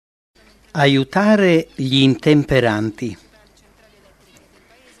Aiutare gli intemperanti.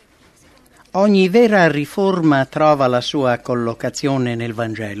 Ogni vera riforma trova la sua collocazione nel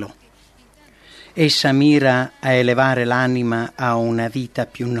Vangelo. Essa mira a elevare l'anima a una vita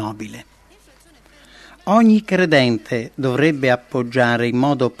più nobile. Ogni credente dovrebbe appoggiare in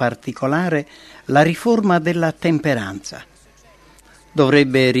modo particolare la riforma della temperanza.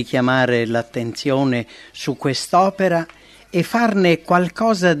 Dovrebbe richiamare l'attenzione su quest'opera e farne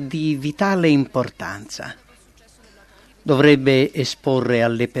qualcosa di vitale importanza. Dovrebbe esporre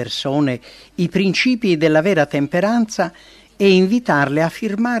alle persone i principi della vera temperanza e invitarle a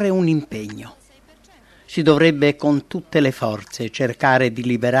firmare un impegno. Si dovrebbe con tutte le forze cercare di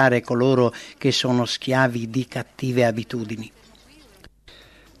liberare coloro che sono schiavi di cattive abitudini.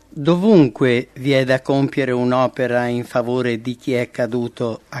 Dovunque vi è da compiere un'opera in favore di chi è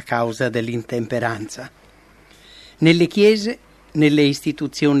caduto a causa dell'intemperanza. Nelle chiese, nelle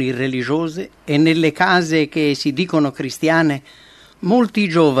istituzioni religiose e nelle case che si dicono cristiane, molti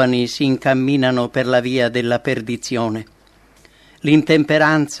giovani si incamminano per la via della perdizione.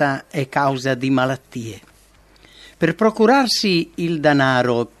 L'intemperanza è causa di malattie. Per procurarsi il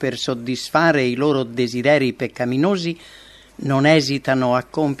denaro per soddisfare i loro desideri peccaminosi, non esitano a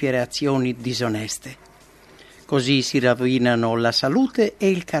compiere azioni disoneste. Così si rovinano la salute e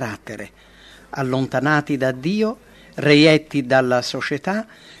il carattere. Allontanati da Dio, reietti dalla società,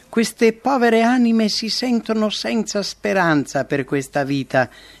 queste povere anime si sentono senza speranza per questa vita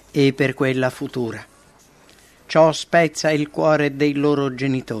e per quella futura. Ciò spezza il cuore dei loro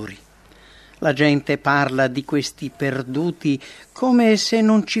genitori. La gente parla di questi perduti come se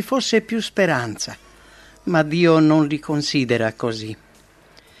non ci fosse più speranza, ma Dio non li considera così.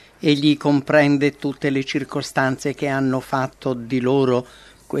 Egli comprende tutte le circostanze che hanno fatto di loro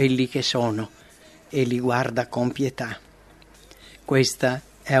quelli che sono e li guarda con pietà. Questa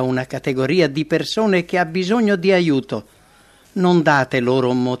è una categoria di persone che ha bisogno di aiuto. Non date loro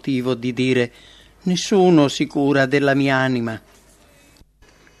un motivo di dire «nessuno si cura della mia anima».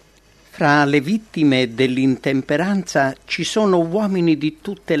 Fra le vittime dell'intemperanza ci sono uomini di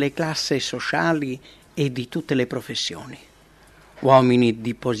tutte le classi sociali e di tutte le professioni, uomini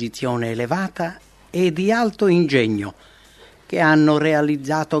di posizione elevata e di alto ingegno, che hanno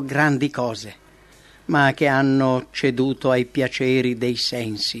realizzato grandi cose, ma che hanno ceduto ai piaceri dei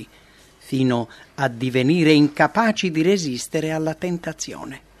sensi, fino a divenire incapaci di resistere alla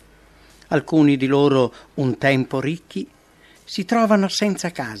tentazione. Alcuni di loro, un tempo ricchi, si trovano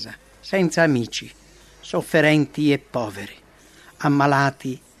senza casa, senza amici, sofferenti e poveri,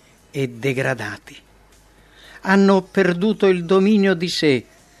 ammalati e degradati. Hanno perduto il dominio di sé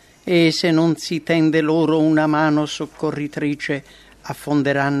e se non si tende loro una mano soccorritrice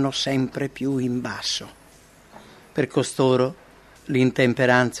affonderanno sempre più in basso. Per costoro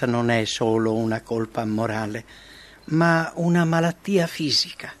l'intemperanza non è solo una colpa morale, ma una malattia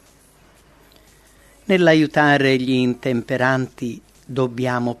fisica. Nell'aiutare gli intemperanti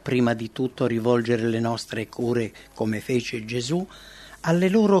dobbiamo prima di tutto rivolgere le nostre cure, come fece Gesù, alle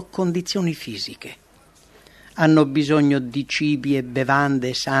loro condizioni fisiche. Hanno bisogno di cibi e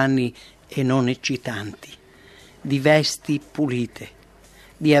bevande sani e non eccitanti, di vesti pulite,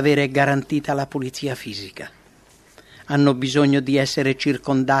 di avere garantita la pulizia fisica. Hanno bisogno di essere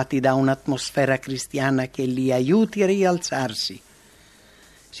circondati da un'atmosfera cristiana che li aiuti a rialzarsi.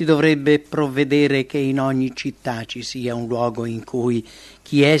 Si dovrebbe provvedere che in ogni città ci sia un luogo in cui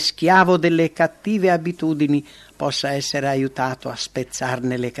chi è schiavo delle cattive abitudini possa essere aiutato a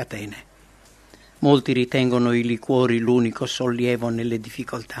spezzarne le catene. Molti ritengono i liquori l'unico sollievo nelle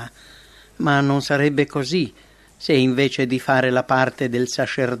difficoltà, ma non sarebbe così se invece di fare la parte del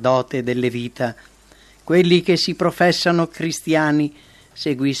sacerdote delle vita, quelli che si professano cristiani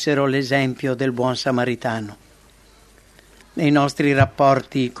seguissero l'esempio del buon samaritano. Nei nostri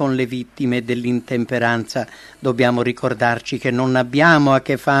rapporti con le vittime dell'intemperanza dobbiamo ricordarci che non abbiamo a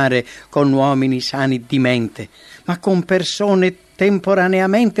che fare con uomini sani di mente, ma con persone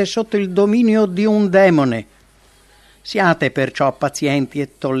temporaneamente sotto il dominio di un demone. Siate perciò pazienti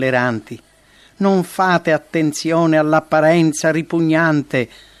e tolleranti. Non fate attenzione all'apparenza ripugnante,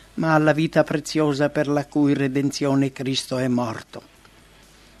 ma alla vita preziosa per la cui redenzione Cristo è morto.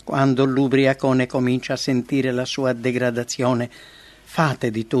 Quando l'ubriacone comincia a sentire la sua degradazione,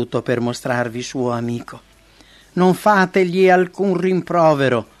 fate di tutto per mostrarvi suo amico. Non fategli alcun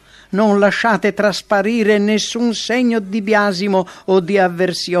rimprovero, non lasciate trasparire nessun segno di biasimo o di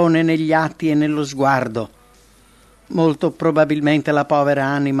avversione negli atti e nello sguardo. Molto probabilmente la povera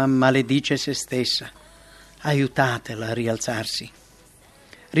anima maledice se stessa. Aiutatela a rialzarsi.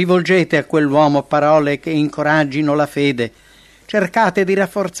 Rivolgete a quell'uomo parole che incoraggino la fede. cercate di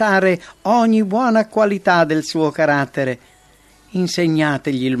rafforzare ogni buona qualità del suo carattere,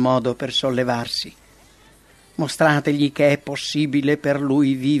 insegnategli il modo per sollevarsi. Mostrategli che è possibile per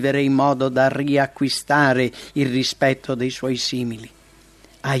lui vivere in modo da riacquistare il rispetto dei suoi simili.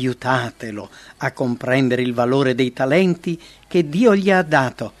 Aiutatelo a comprendere il valore dei talenti che Dio gli ha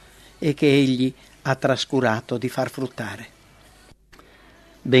dato e che egli ha trascurato di far fruttare.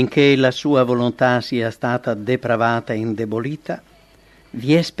 Benché la sua volontà sia stata depravata e indebolita,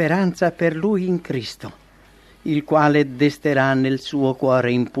 vi è speranza per lui in Cristo, il quale desterà nel suo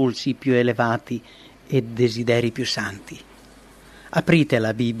cuore impulsi più elevati e desideri più santi. Aprite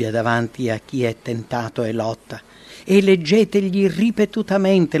la Bibbia davanti a chi è tentato e lotta e leggetegli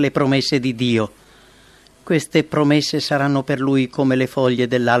ripetutamente le promesse di Dio. Queste promesse saranno per lui come le foglie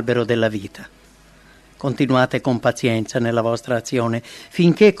dell'albero della vita. Continuate con pazienza nella vostra azione,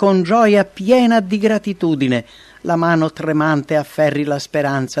 finché con gioia piena di gratitudine la mano tremante afferri la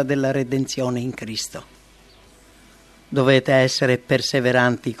speranza della redenzione in Cristo. Dovete essere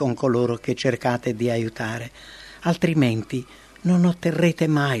perseveranti con coloro che cercate di aiutare, altrimenti non otterrete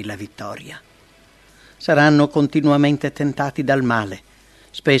mai la vittoria. Saranno continuamente tentati dal male,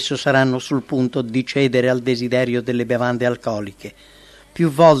 spesso saranno sul punto di cedere al desiderio delle bevande alcoliche,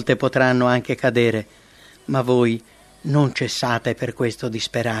 più volte potranno anche cadere, ma voi non cessate per questo di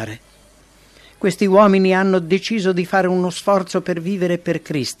sperare. Questi uomini hanno deciso di fare uno sforzo per vivere per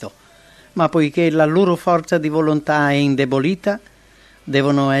Cristo, ma poiché la loro forza di volontà è indebolita,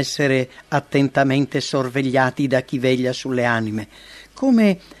 devono essere attentamente sorvegliati da chi veglia sulle anime,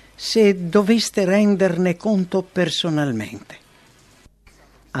 come se doveste renderne conto personalmente.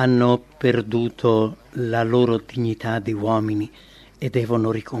 Hanno perduto la loro dignità di uomini e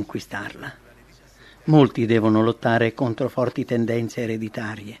devono riconquistarla. Molti devono lottare contro forti tendenze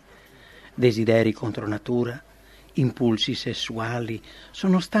ereditarie, desideri contro natura, impulsi sessuali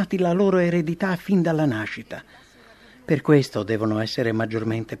sono stati la loro eredità fin dalla nascita. Per questo devono essere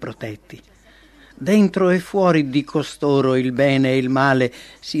maggiormente protetti. Dentro e fuori di costoro il bene e il male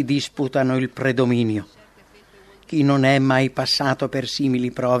si disputano il predominio. Chi non è mai passato per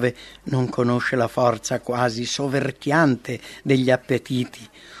simili prove non conosce la forza quasi soverchiante degli appetiti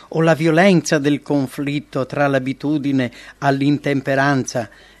o la violenza del conflitto tra l'abitudine all'intemperanza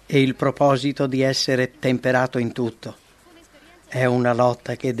e il proposito di essere temperato in tutto. È una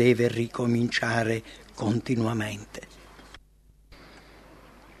lotta che deve ricominciare continuamente.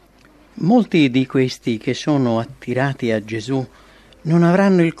 Molti di questi che sono attirati a Gesù non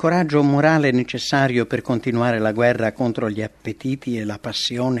avranno il coraggio morale necessario per continuare la guerra contro gli appetiti e la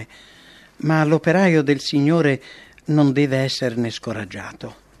passione, ma l'operaio del Signore non deve esserne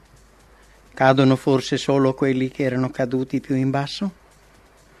scoraggiato. Cadono forse solo quelli che erano caduti più in basso?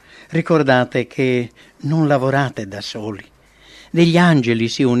 Ricordate che non lavorate da soli. Degli angeli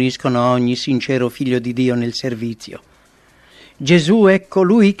si uniscono a ogni sincero figlio di Dio nel servizio. Gesù è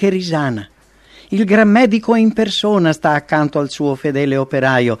colui che risana. Il gran medico in persona sta accanto al suo fedele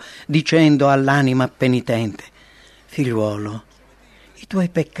operaio, dicendo all'anima penitente: figliuolo, i tuoi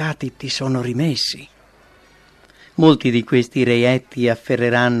peccati ti sono rimessi. Molti di questi reietti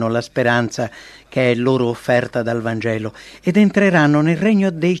afferreranno la speranza che è loro offerta dal Vangelo ed entreranno nel regno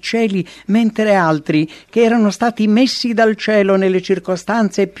dei cieli, mentre altri, che erano stati messi dal cielo nelle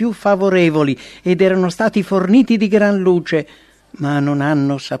circostanze più favorevoli ed erano stati forniti di gran luce, ma non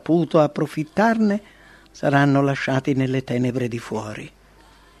hanno saputo approfittarne, saranno lasciati nelle tenebre di fuori.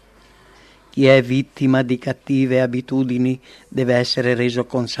 Chi è vittima di cattive abitudini deve essere reso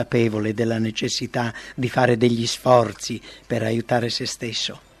consapevole della necessità di fare degli sforzi per aiutare se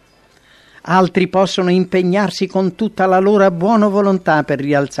stesso. Altri possono impegnarsi con tutta la loro buona volontà per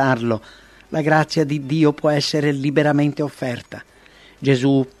rialzarlo. La grazia di Dio può essere liberamente offerta.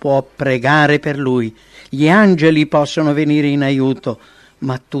 Gesù può pregare per lui, gli angeli possono venire in aiuto,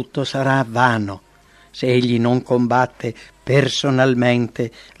 ma tutto sarà vano se egli non combatte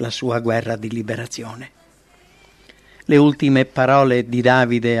personalmente la sua guerra di liberazione. Le ultime parole di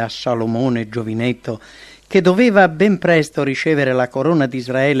Davide a Salomone giovinetto, che doveva ben presto ricevere la corona di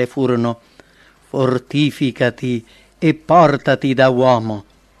Israele, furono: fortificati e portati da uomo.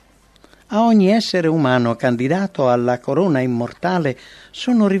 A ogni essere umano candidato alla corona immortale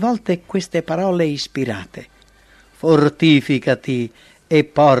sono rivolte queste parole ispirate: fortificati e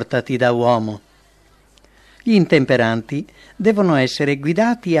portati da uomo. Gli intemperanti devono essere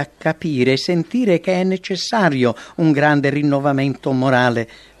guidati a capire e sentire che è necessario un grande rinnovamento morale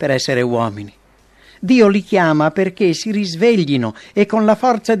per essere uomini. Dio li chiama perché si risveglino e con la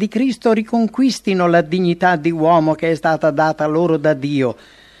forza di Cristo riconquistino la dignità di uomo che è stata data loro da Dio,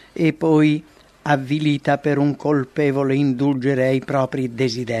 e poi avvilita per un colpevole indulgere ai propri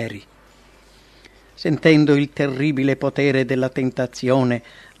desideri. Sentendo il terribile potere della tentazione,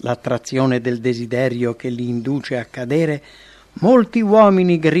 l'attrazione del desiderio che li induce a cadere, molti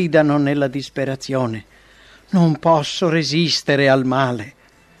uomini gridano nella disperazione: «Non posso resistere al male».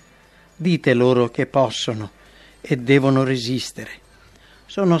 Dite loro che possono e devono resistere.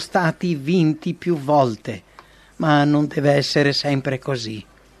 Sono stati vinti più volte, ma non deve essere sempre così.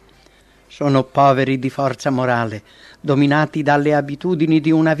 Sono poveri di forza morale, dominati dalle abitudini di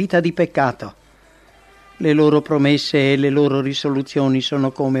una vita di peccato. Le loro promesse e le loro risoluzioni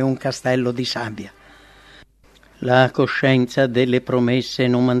sono come un castello di sabbia. La coscienza delle promesse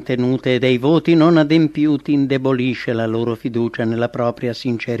non mantenute e dei voti non adempiuti indebolisce la loro fiducia nella propria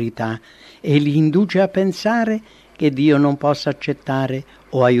sincerità e li induce a pensare che Dio non possa accettare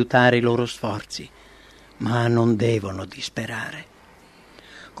o aiutare i loro sforzi. Ma non devono disperare.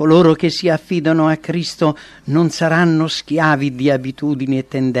 Coloro che si affidano a Cristo non saranno schiavi di abitudini e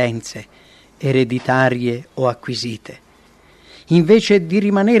tendenze, ereditarie o acquisite. Invece di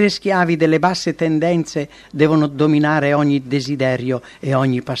rimanere schiavi delle basse tendenze, devono dominare ogni desiderio e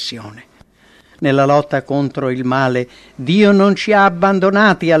ogni passione. Nella lotta contro il male, Dio non ci ha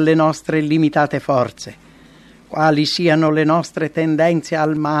abbandonati alle nostre limitate forze. Quali siano le nostre tendenze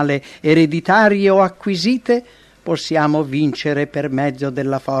al male, ereditarie o acquisite, possiamo vincere per mezzo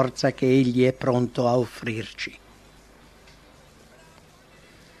della forza che Egli è pronto a offrirci.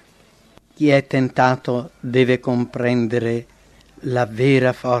 Chi è tentato deve comprendere la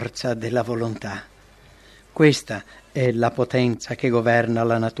vera forza della volontà. Questa è la potenza che governa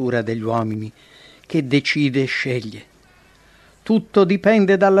la natura degli uomini, che decide e sceglie. Tutto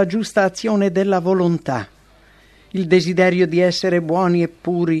dipende dalla giusta azione della volontà. Il desiderio di essere buoni e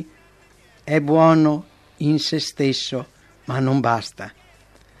puri è buono in se stesso, ma non basta.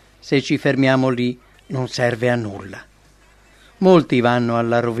 Se ci fermiamo lì, non serve a nulla. Molti vanno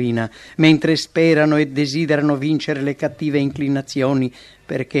alla rovina, mentre sperano e desiderano vincere le cattive inclinazioni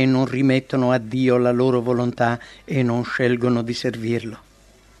perché non rimettono a Dio la loro volontà e non scelgono di servirlo.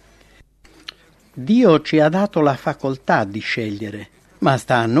 Dio ci ha dato la facoltà di scegliere, ma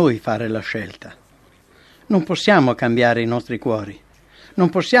sta a noi fare la scelta. Non possiamo cambiare i nostri cuori, non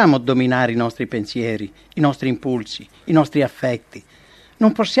possiamo dominare i nostri pensieri, i nostri impulsi, i nostri affetti,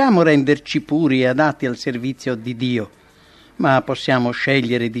 non possiamo renderci puri e adatti al servizio di Dio, ma possiamo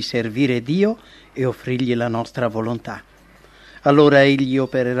scegliere di servire Dio e offrirgli la nostra volontà. Allora Egli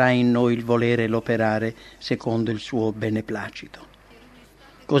opererà in noi il volere e l'operare secondo il suo beneplacito.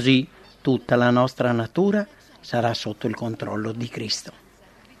 Così tutta la nostra natura sarà sotto il controllo di Cristo.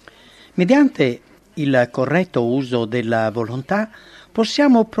 Mediante il corretto uso della volontà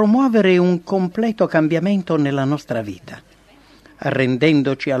possiamo promuovere un completo cambiamento nella nostra vita.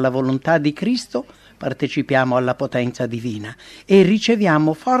 Arrendendoci alla volontà di Cristo, partecipiamo alla potenza divina e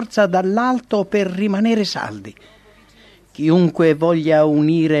riceviamo forza dall'alto per rimanere saldi. Chiunque voglia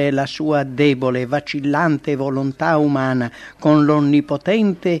unire la sua debole, vacillante volontà umana con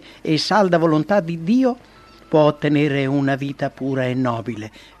l'onnipotente e salda volontà di Dio può ottenere una vita pura e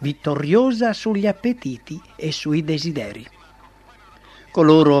nobile, vittoriosa sugli appetiti e sui desideri.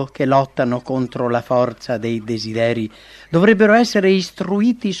 Coloro che lottano contro la forza dei desideri dovrebbero essere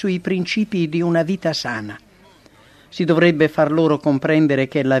istruiti sui principi di una vita sana. Si dovrebbe far loro comprendere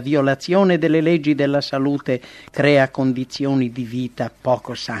che la violazione delle leggi della salute crea condizioni di vita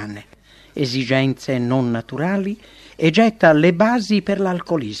poco sane, esigenze non naturali e getta le basi per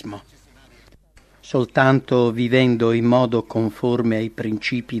l'alcolismo. Soltanto vivendo in modo conforme ai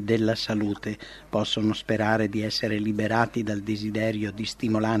principi della salute possono sperare di essere liberati dal desiderio di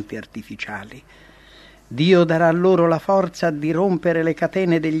stimolanti artificiali. Dio darà loro la forza di rompere le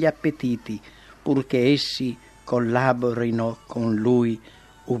catene degli appetiti, purché essi collaborino con Lui,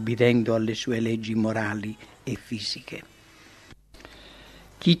 ubbidendo alle sue leggi morali e fisiche.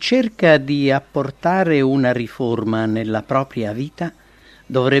 Chi cerca di apportare una riforma nella propria vita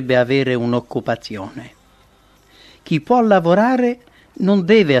dovrebbe avere un'occupazione. Chi può lavorare non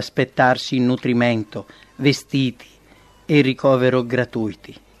deve aspettarsi nutrimento, vestiti e ricovero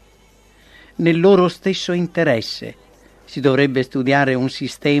gratuiti. Nel loro stesso interesse si dovrebbe studiare un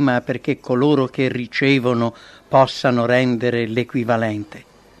sistema perché coloro che ricevono possano rendere l'equivalente.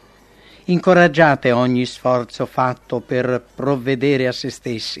 Incoraggiate ogni sforzo fatto per provvedere a se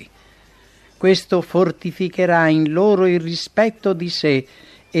stessi. Questo fortificherà in loro il rispetto di sé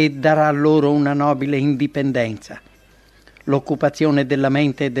e darà loro una nobile indipendenza. L'occupazione della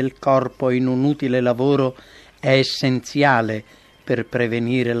mente e del corpo in un utile lavoro è essenziale per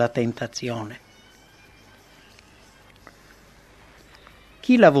prevenire la tentazione. Chi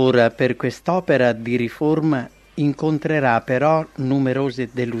Chi lavora per quest'opera di riforma incontrerà però numerose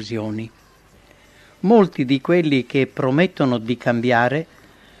delusioni. Molti di quelli che promettono di cambiare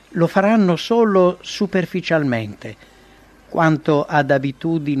lo faranno solo superficialmente, quanto ad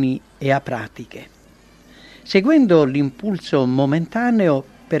abitudini e a pratiche. Seguendo l'impulso momentaneo,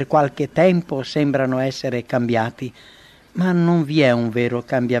 per qualche tempo sembrano essere cambiati, ma non vi è un vero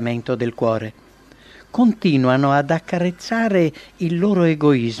cambiamento del cuore. Continuano ad accarezzare il loro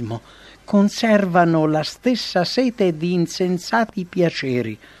egoismo, conservano la stessa sete di insensati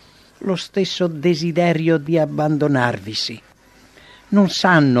piaceri, lo stesso desiderio di abbandonarvisi. Non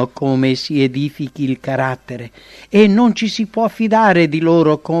sanno come si edifichi il carattere e non ci si può fidare di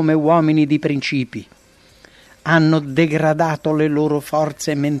loro come uomini di principi. Hanno degradato le loro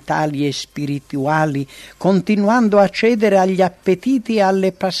forze mentali e spirituali, continuando a cedere agli appetiti e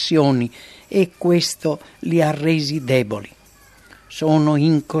alle passioni, e questo li ha resi deboli. Sono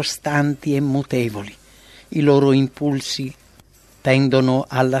incostanti e mutevoli. I loro impulsi tendono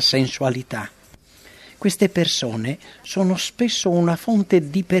alla sensualità. Queste persone sono spesso una fonte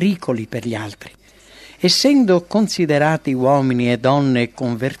di pericoli per gli altri. Essendo considerati uomini e donne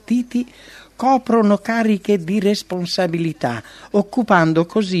convertiti, coprono cariche di responsabilità, occupando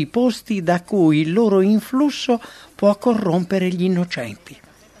così posti da cui il loro influsso può corrompere gli innocenti.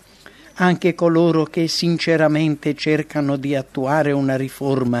 Anche coloro che sinceramente cercano di attuare una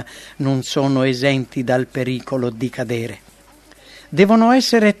riforma non sono esenti dal pericolo di cadere. Devono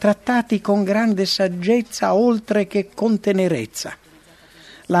essere trattati con grande saggezza oltre che con tenerezza.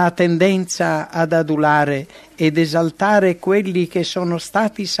 La tendenza ad adulare ed esaltare quelli che sono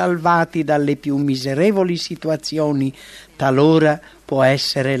stati salvati dalle più miserevoli situazioni talora può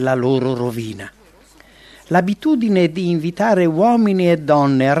essere la loro rovina. L'abitudine di invitare uomini e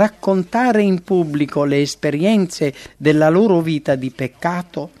donne a raccontare in pubblico le esperienze della loro vita di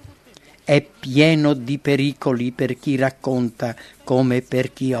peccato è pieno di pericoli per chi racconta come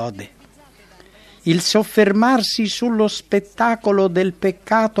per chi ode. Il soffermarsi sullo spettacolo del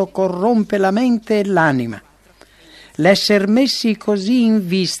peccato corrompe la mente e l'anima. L'esser messi così in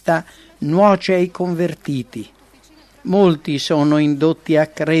vista nuoce ai convertiti. Molti sono indotti a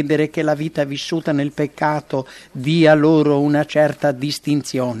credere che la vita vissuta nel peccato dia loro una certa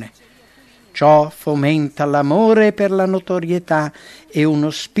distinzione. Ciò fomenta l'amore per la notorietà e uno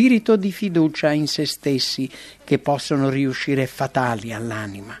spirito di fiducia in se stessi che possono riuscire fatali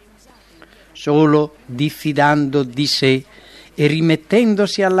all'anima. Solo diffidando di sé e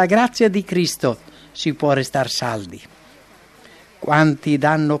rimettendosi alla grazia di Cristo si può restar saldi. Quanti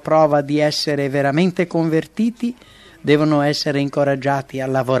danno prova di essere veramente convertiti devono essere incoraggiati a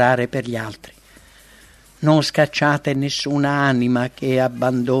lavorare per gli altri. Non scacciate nessuna anima che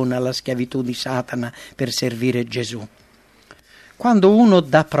abbandona la schiavitù di Satana per servire Gesù. Quando uno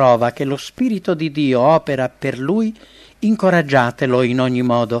dà prova che lo Spirito di Dio opera per lui, incoraggiatelo in ogni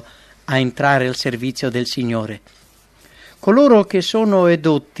modo a entrare al servizio del Signore. Coloro che sono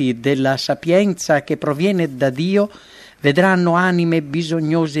edotti della sapienza che proviene da Dio vedranno anime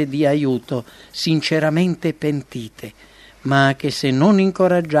bisognose di aiuto, sinceramente pentite, ma che se non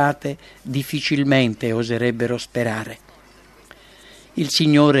incoraggiate difficilmente oserebbero sperare. Il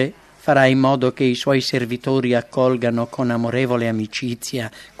Signore farà in modo che i Suoi servitori accolgano con amorevole amicizia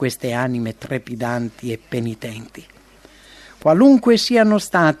queste anime trepidanti e penitenti. Qualunque siano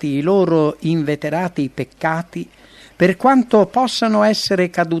stati i loro inveterati peccati, per quanto possano essere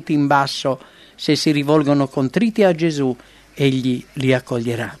caduti in basso, se si rivolgono contriti a Gesù, egli li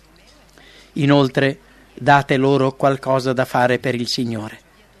accoglierà. Inoltre, date loro qualcosa da fare per il Signore.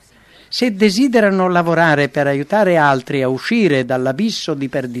 Se desiderano lavorare per aiutare altri a uscire dall'abisso di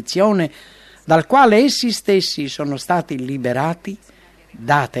perdizione dal quale essi stessi sono stati liberati,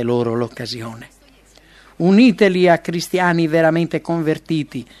 date loro l'occasione. Uniteli a cristiani veramente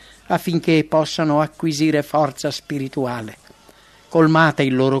convertiti affinché possano acquisire forza spirituale. Colmate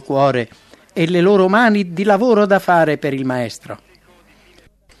il loro cuore e le loro mani di lavoro da fare per il Maestro.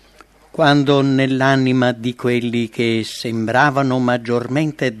 Quando nell'anima di quelli che sembravano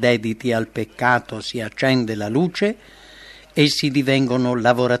maggiormente dediti al peccato si accende la luce, essi divengono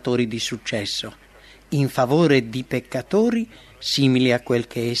lavoratori di successo, in favore di peccatori simili a quel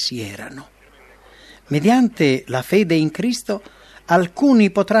che essi erano. Mediante la fede in Cristo,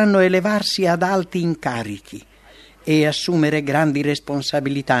 alcuni potranno elevarsi ad alti incarichi e assumere grandi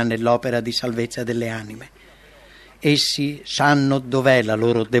responsabilità nell'opera di salvezza delle anime. Essi sanno dov'è la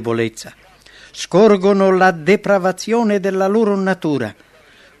loro debolezza, scorgono la depravazione della loro natura,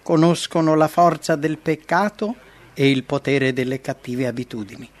 conoscono la forza del peccato e il potere delle cattive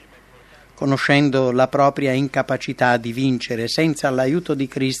abitudini. conoscendo la propria incapacità di vincere senza l'aiuto di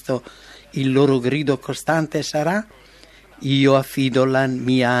Cristo, il loro grido costante sarà: io affido la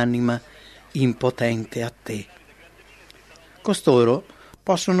mia anima impotente a te. Costoro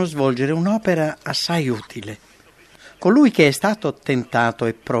possono svolgere un'opera assai utile. Colui che è stato tentato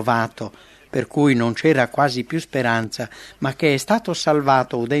e provato, per cui non c'era quasi più speranza, ma che è stato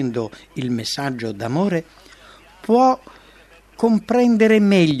salvato udendo il messaggio d'amore, può comprendere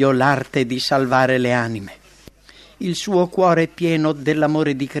meglio l'arte di salvare le anime. Il suo cuore è pieno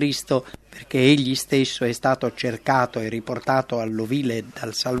dell'amore di Cristo, perché egli stesso è stato cercato e riportato all'ovile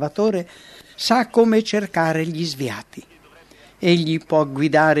dal Salvatore, sa come cercare gli sviati. Egli può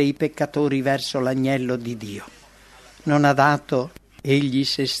guidare i peccatori verso l'agnello di Dio. Non ha dato egli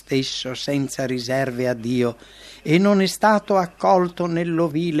se stesso senza riserve a Dio e non è stato accolto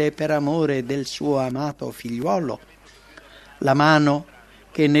nell'ovile per amore del suo amato figliuolo? La mano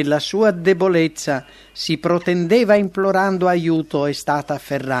che nella sua debolezza si protendeva implorando aiuto è stata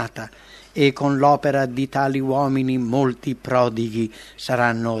afferrata, e con l'opera di tali uomini molti prodighi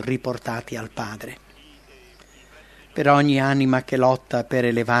saranno riportati al Padre. Per ogni anima che lotta per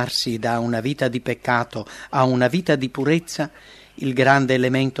elevarsi da una vita di peccato a una vita di purezza, il grande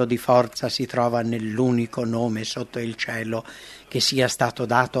elemento di forza si trova nell'unico nome sotto il cielo che sia stato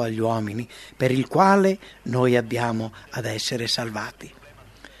dato agli uomini, per il quale noi abbiamo ad essere salvati.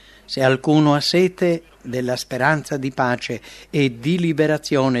 Se alcuno ha sete della speranza di pace e di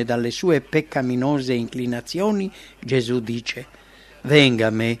liberazione dalle sue peccaminose inclinazioni, Gesù dice: venga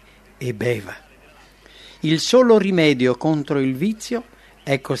a me e beva. Il solo rimedio contro il vizio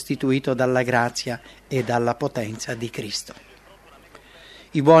è costituito dalla grazia e dalla potenza di Cristo.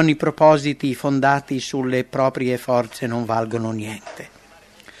 I buoni propositi fondati sulle proprie forze non valgono niente.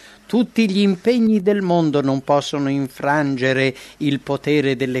 Tutti gli impegni del mondo non possono infrangere il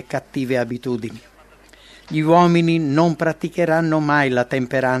potere delle cattive abitudini. Gli uomini non praticheranno mai la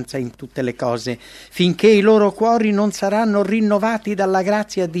temperanza in tutte le cose, finché i loro cuori non saranno rinnovati dalla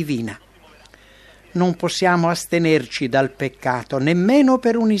grazia divina. Non possiamo astenerci dal peccato, nemmeno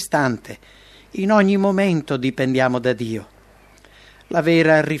per un istante. In ogni momento dipendiamo da Dio. La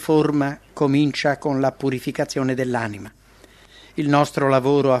vera riforma comincia con la purificazione dell'anima. Il nostro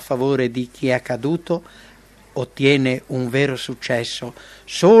lavoro a favore di chi è caduto ottiene un vero successo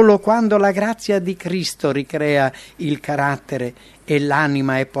solo quando la grazia di Cristo ricrea il carattere e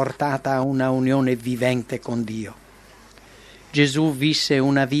l'anima è portata a una unione vivente con Dio. Gesù visse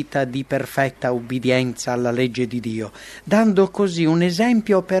una vita di perfetta ubbidienza alla legge di Dio, dando così un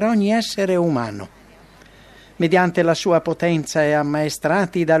esempio per ogni essere umano. Mediante la sua potenza e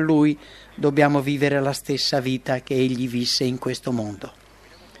ammaestrati da Lui, dobbiamo vivere la stessa vita che Egli visse in questo mondo.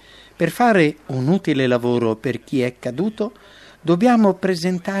 Per fare un utile lavoro per chi è caduto, dobbiamo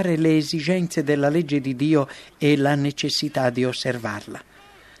presentare le esigenze della legge di Dio e la necessità di osservarla.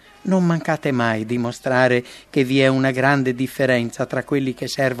 Non mancate mai di mostrare che vi è una grande differenza tra quelli che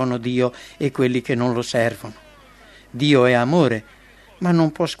servono Dio e quelli che non lo servono. Dio è amore, ma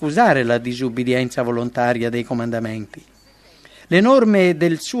non può scusare la disubbidienza volontaria dei comandamenti. Le norme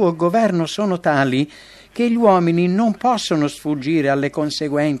del suo governo sono tali che gli uomini non possono sfuggire alle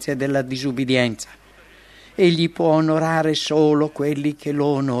conseguenze della disubbidienza. Egli può onorare solo quelli che lo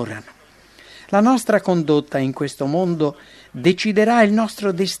onorano. La nostra condotta in questo mondo deciderà il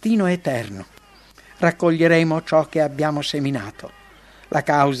nostro destino eterno. Raccoglieremo ciò che abbiamo seminato. La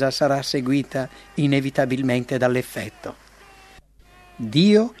causa sarà seguita inevitabilmente dall'effetto.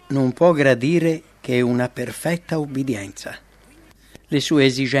 Dio non può gradire che una perfetta ubbidienza. Le sue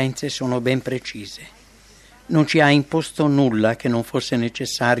esigenze sono ben precise. Non ci ha imposto nulla che non fosse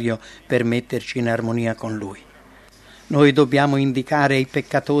necessario per metterci in armonia con Lui. Noi dobbiamo indicare ai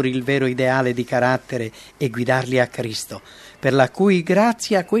peccatori il vero ideale di carattere e guidarli a Cristo, per la cui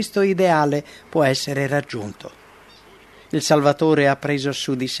grazia questo ideale può essere raggiunto. Il Salvatore ha preso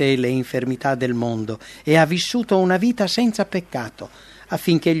su di sé le infermità del mondo e ha vissuto una vita senza peccato,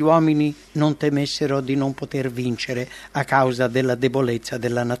 affinché gli uomini non temessero di non poter vincere a causa della debolezza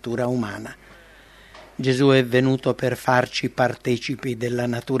della natura umana. Gesù è venuto per farci partecipi della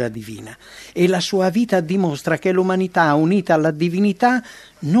natura divina e la sua vita dimostra che l'umanità unita alla divinità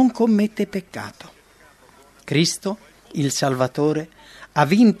non commette peccato. Cristo, il Salvatore, ha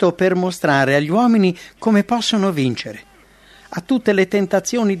vinto per mostrare agli uomini come possono vincere. A tutte le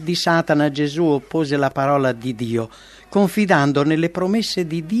tentazioni di Satana Gesù oppose la parola di Dio, confidando nelle promesse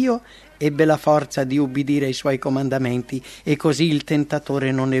di Dio, ebbe la forza di ubbidire ai suoi comandamenti e così il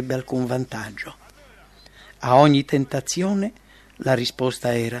tentatore non ebbe alcun vantaggio. A ogni tentazione la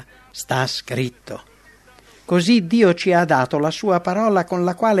risposta era: sta scritto. Così Dio ci ha dato la sua parola con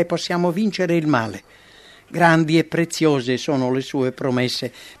la quale possiamo vincere il male. Grandi e preziose sono le sue promesse,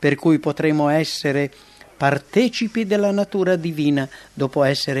 per cui potremo essere partecipi della natura divina dopo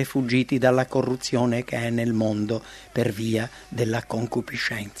essere fuggiti dalla corruzione che è nel mondo per via della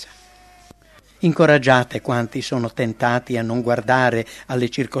concupiscenza. Incoraggiate quanti sono tentati a non guardare alle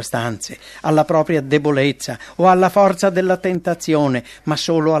circostanze, alla propria debolezza o alla forza della tentazione, ma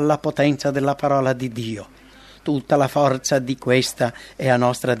solo alla potenza della parola di Dio. Tutta la forza di questa è a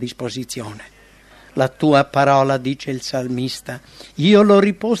nostra disposizione. La tua parola, dice il salmista, io l'ho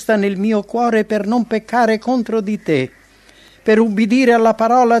riposta nel mio cuore per non peccare contro di te. Per ubbidire alla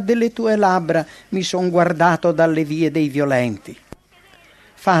parola delle tue labbra mi son guardato dalle vie dei violenti.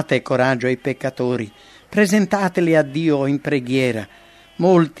 Fate coraggio ai peccatori, presentateli a Dio in preghiera.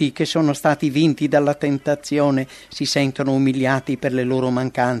 Molti che sono stati vinti dalla tentazione si sentono umiliati per le loro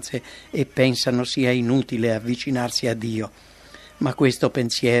mancanze e pensano sia inutile avvicinarsi a Dio. Ma questo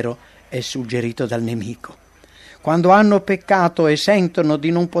pensiero è suggerito dal nemico. Quando hanno peccato e sentono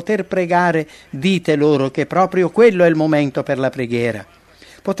di non poter pregare, dite loro che proprio quello è il momento per la preghiera.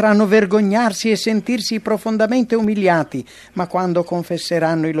 Potranno vergognarsi e sentirsi profondamente umiliati, ma quando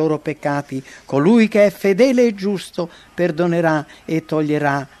confesseranno i loro peccati, colui che è fedele e giusto perdonerà e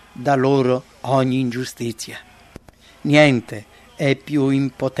toglierà da loro ogni ingiustizia. Niente è più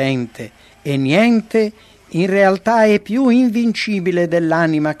impotente e niente in realtà è più invincibile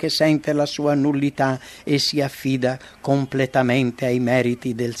dell'anima che sente la sua nullità e si affida completamente ai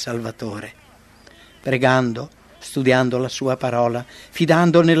meriti del Salvatore. Pregando, studiando la sua parola,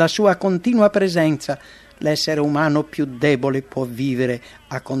 fidando nella sua continua presenza, l'essere umano più debole può vivere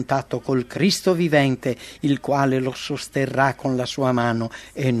a contatto col Cristo vivente, il quale lo sosterrà con la sua mano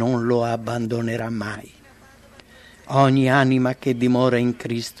e non lo abbandonerà mai. Ogni anima che dimora in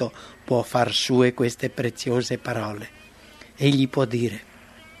Cristo può far sue queste preziose parole. Egli può dire: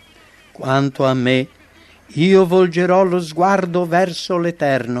 quanto a me, io volgerò lo sguardo verso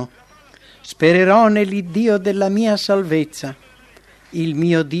l'Eterno, spererò nell'Iddio della mia salvezza, il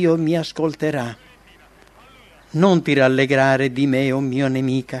mio Dio mi ascolterà. Non ti rallegrare di me, o mio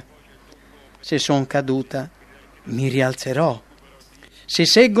nemica, se son caduta mi rialzerò, se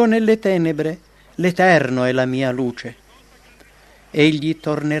seggo nelle tenebre, l'Eterno è la mia luce. Egli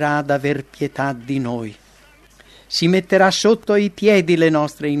tornerà ad aver pietà di noi, si metterà sotto i piedi le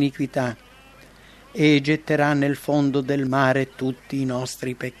nostre iniquità e getterà nel fondo del mare tutti i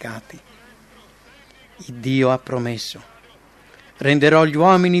nostri peccati. Il Dio ha promesso: renderò gli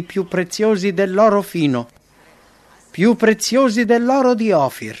uomini più preziosi dell'oro fino, più preziosi dell'oro di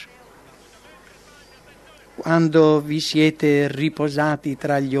Ofir. Quando vi siete riposati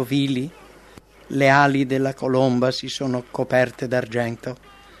tra gli ovili, le ali della colomba si sono coperte d'argento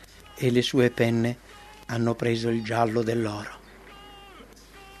e le sue penne hanno preso il giallo dell'oro.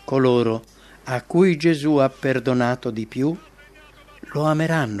 Coloro a cui Gesù ha perdonato di più, lo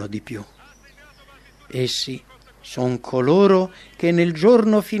ameranno di più. Essi son coloro che nel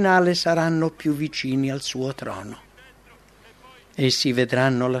giorno finale saranno più vicini al suo trono. Essi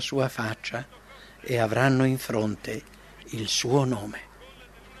vedranno la sua faccia e avranno in fronte il suo nome.